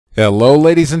Hello,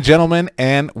 ladies and gentlemen,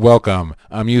 and welcome.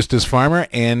 I'm Eustace Farmer,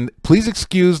 and please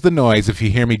excuse the noise if you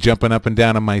hear me jumping up and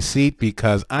down on my seat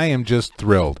because I am just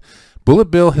thrilled.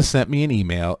 BulletBill has sent me an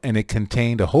email, and it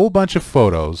contained a whole bunch of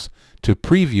photos to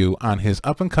preview on his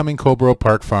up-and-coming Coldborough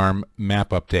Park Farm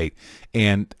map update.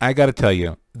 And I got to tell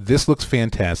you, this looks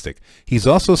fantastic. He's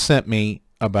also sent me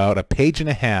about a page and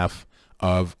a half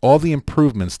of all the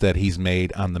improvements that he's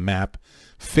made on the map,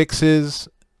 fixes,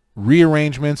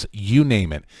 rearrangements, you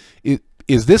name it.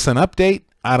 Is this an update?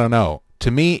 I don't know. To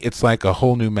me, it's like a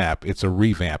whole new map. It's a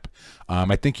revamp.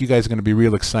 I think you guys are going to be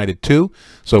real excited too.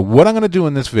 So what I'm going to do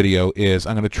in this video is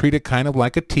I'm going to treat it kind of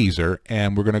like a teaser,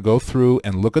 and we're going to go through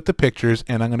and look at the pictures,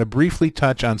 and I'm going to briefly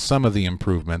touch on some of the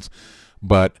improvements.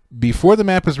 But before the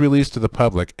map is released to the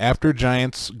public, after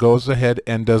Giants goes ahead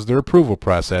and does their approval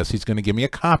process, he's going to give me a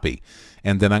copy.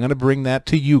 And then I'm going to bring that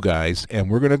to you guys, and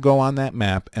we're going to go on that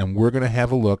map, and we're going to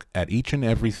have a look at each and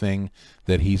everything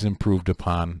that he's improved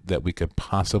upon that we could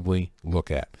possibly look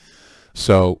at.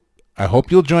 So I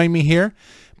hope you'll join me here.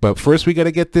 But first we got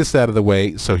to get this out of the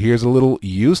way. So here's a little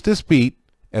Eustace beat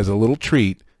as a little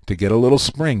treat to get a little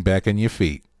spring back in your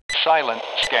feet. Silent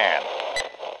scan.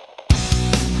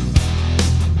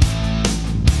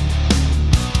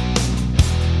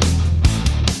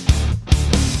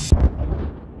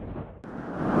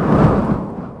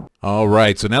 All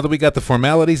right, so now that we got the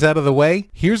formalities out of the way,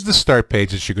 here's the start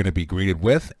page that you're going to be greeted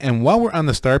with. And while we're on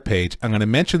the start page, I'm going to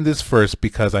mention this first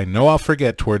because I know I'll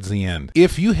forget towards the end.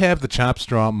 If you have the Chop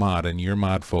Straw mod in your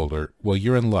mod folder, well,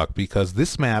 you're in luck because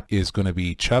this map is going to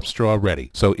be Chop Straw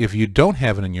ready. So if you don't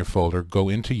have it in your folder, go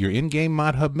into your in-game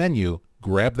mod hub menu,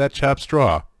 grab that Chop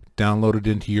Straw, download it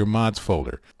into your mods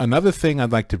folder. Another thing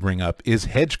I'd like to bring up is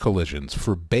hedge collisions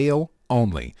for bale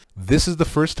only. This is the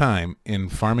first time in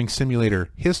Farming Simulator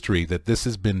history that this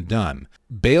has been done.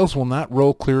 Bales will not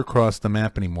roll clear across the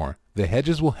map anymore. The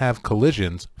hedges will have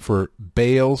collisions for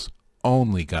bales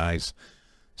only, guys.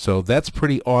 So that's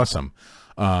pretty awesome.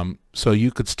 So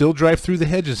you could still drive through the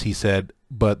hedges, he said,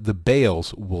 but the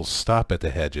bales will stop at the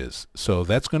hedges. So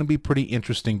that's going to be pretty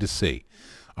interesting to see.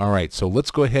 All right, so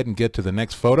let's go ahead and get to the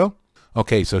next photo.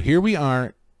 Okay, so here we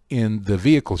are in the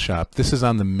vehicle shop. This is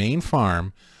on the main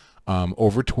farm.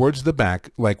 Over towards the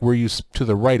back, like where you to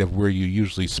the right of where you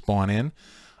usually spawn in,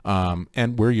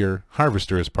 and where your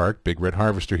harvester is parked, big red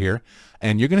harvester here,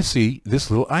 and you're going to see this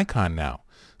little icon now.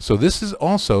 So this is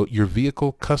also your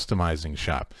vehicle customizing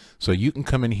shop. So you can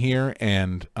come in here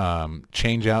and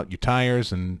change out your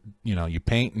tires and you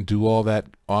paint and do all that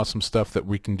awesome stuff that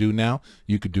we can do now.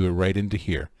 You could do it right into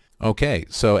here. Okay,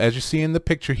 so as you see in the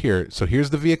picture here, so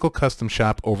here's the vehicle custom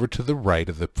shop over to the right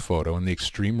of the photo, in the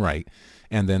extreme right.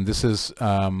 And then this is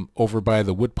over by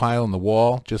the wood pile in the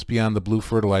wall, just beyond the blue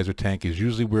fertilizer tank is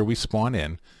usually where we spawn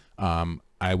in.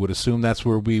 I would assume that's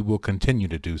where we will continue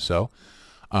to do so.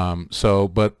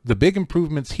 But the big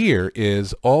improvements here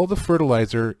is all the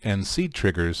fertilizer and seed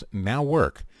triggers now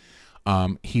work.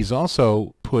 He's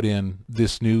also put in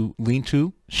this new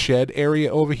lean-to shed area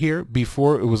over here.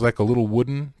 Before it was like a little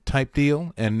wooden type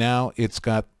deal, and now it's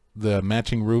got the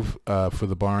matching roof for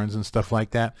the barns and stuff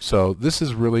like that. So this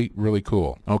is really, really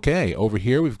cool. Okay, over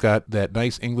here we've got that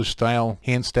nice English style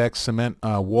hand stacked cement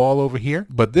wall over here.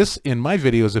 But this, in my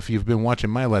videos, if you've been watching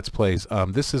my Let's Plays,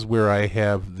 this is where I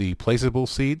have the placeable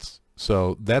seeds.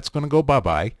 So that's going to go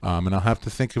bye-bye, and I'll have to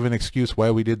think of an excuse why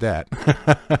we did that.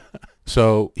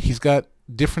 So he's got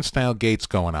different style gates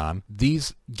going on.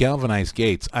 These galvanized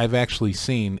gates I've actually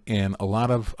seen in a lot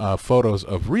of photos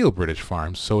of real British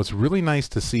farms, so it's really nice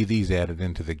to see these added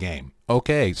into the game.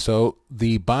 Okay, so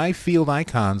the buy field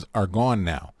icons are gone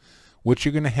now. What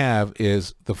you're going to have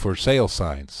is the for sale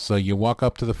signs. So you walk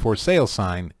up to the for sale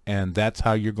sign, and that's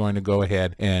how you're going to go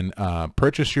ahead and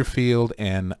purchase your field,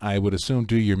 and I would assume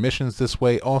do your missions this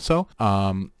way also.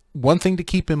 One thing to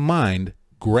keep in mind,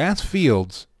 grass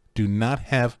fields do not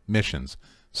have missions.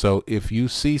 So if you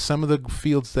see some of the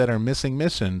fields that are missing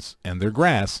missions and they're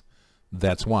grass,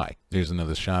 that's why. There's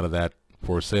another shot of that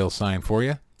for sale sign for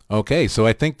you. Okay, so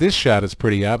I think this shot is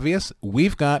pretty obvious.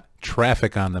 We've got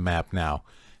traffic on the map now.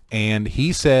 And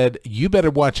he said, you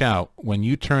better watch out when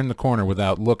you turn the corner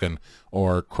without looking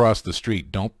or cross the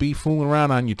street. Don't be fooling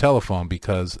around on your telephone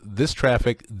because this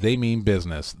traffic, they mean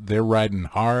business. They're riding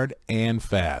hard and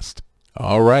fast.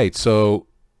 All right, so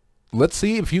let's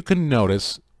see if you can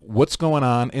notice what's going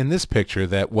on in this picture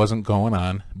that wasn't going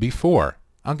on before.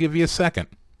 I'll give you a second.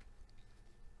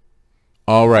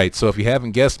 All right, so if you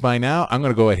haven't guessed by now, I'm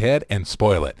going to go ahead and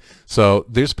spoil it. So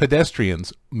there's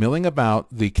pedestrians milling about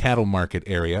the cattle market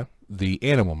area, the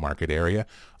animal market area,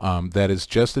 that is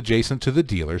just adjacent to the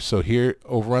dealer. So here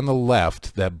over on the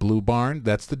left, that blue barn,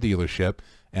 that's the dealership.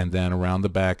 And then around the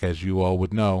back, as you all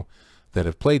would know that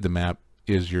have played the map,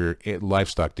 is your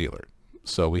livestock dealer.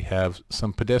 So we have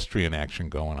some pedestrian action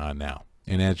going on now.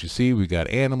 And as you see, we got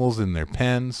animals in their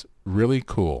pens. Really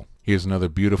cool. Here's another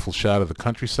beautiful shot of the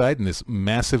countryside in this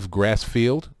massive grass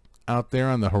field out there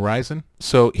on the horizon.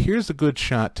 So here's a good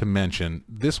shot to mention.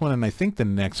 This one, and I think the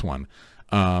next one,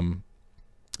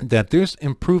 that there's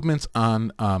improvements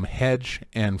on hedge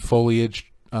and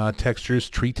foliage textures,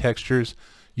 tree textures.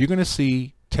 You're going to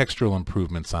see textural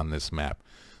improvements on this map.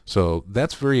 So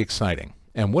that's very exciting.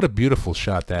 And what a beautiful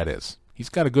shot that is. He's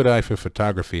got a good eye for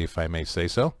photography, if I may say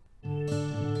so.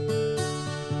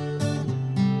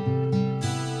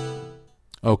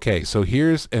 Okay, so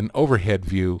here's an overhead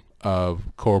view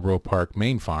of Coldborough Park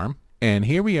main farm. And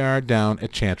here we are down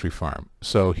at Chantry Farm.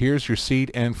 So here's your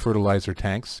seed and fertilizer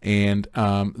tanks. And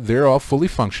they're all fully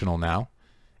functional now.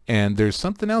 And there's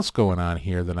something else going on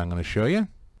here that I'm going to show you.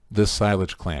 The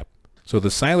silage clamp. So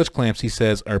the silage clamps, he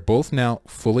says, are both now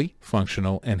fully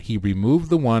functional, and he removed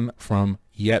the one from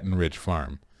Yetton Ridge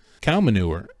Farm. Cow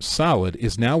manure, solid,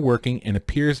 is now working and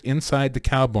appears inside the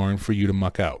cow barn for you to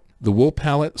muck out. The wool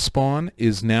pallet spawn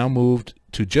is now moved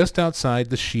to just outside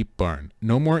the sheep barn.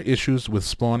 No more issues with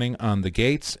spawning on the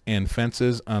gates and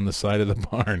fences on the side of the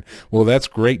barn. Well, that's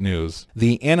great news.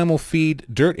 The animal feed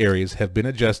dirt areas have been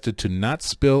adjusted to not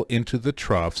spill into the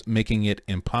troughs, making it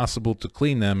impossible to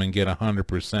clean them and get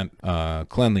 100%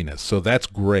 cleanliness. So that's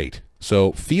great.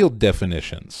 So field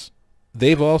definitions,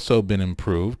 they've also been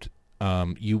improved.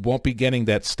 You won't be getting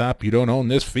that "stop, you don't own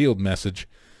this field" message.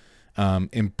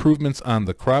 Improvements on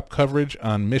the crop coverage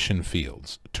on mission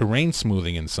fields, terrain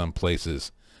smoothing in some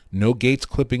places, no gates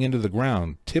clipping into the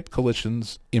ground, tip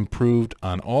collisions improved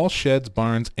on all sheds,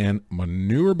 barns, and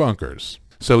manure bunkers.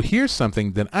 So here's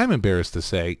something that I'm embarrassed to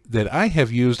say that I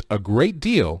have used a great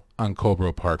deal on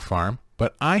Coldborough Park Farm,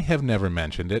 but I have never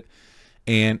mentioned it,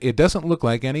 and it doesn't look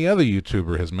like any other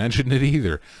YouTuber has mentioned it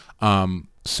either.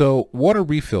 So water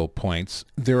refill points,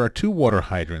 there are 2 water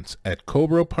hydrants at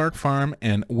Coldborough Park Farm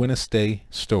and Winnestay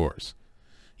stores.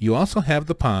 You also have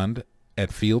the pond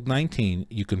at Field 19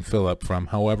 you can fill up from.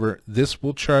 However, this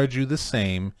will charge you the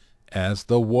same as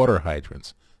the water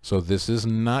hydrants. So this is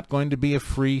not going to be a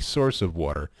free source of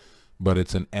water, but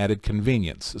it's an added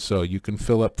convenience. So you can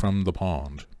fill up from the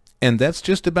pond. And that's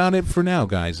just about it for now,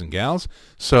 guys and gals.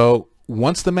 So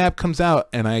once the map comes out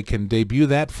and I can debut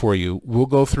that for you, we'll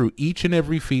go through each and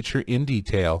every feature in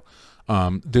detail.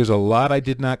 There's a lot I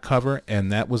did not cover, and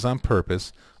that was on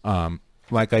purpose.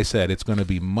 Like I said, it's going to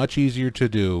be much easier to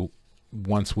do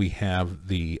once we have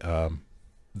the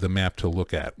map to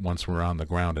look at, once we're on the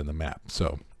ground in the map.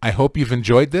 So I hope you've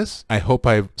enjoyed this. I hope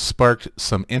I've sparked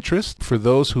some interest for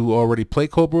those who already play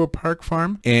Coldborough Park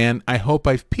Farm, and I hope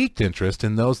I've piqued interest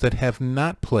in those that have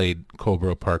not played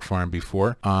Coldborough Park Farm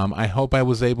before. I hope I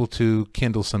was able to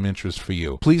kindle some interest for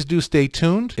you. Please do stay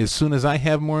tuned. As soon as I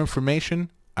have more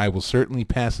information, I will certainly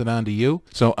pass it on to you.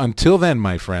 So until then,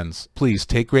 my friends, please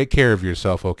take great care of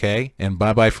yourself, okay? And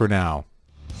bye-bye for now.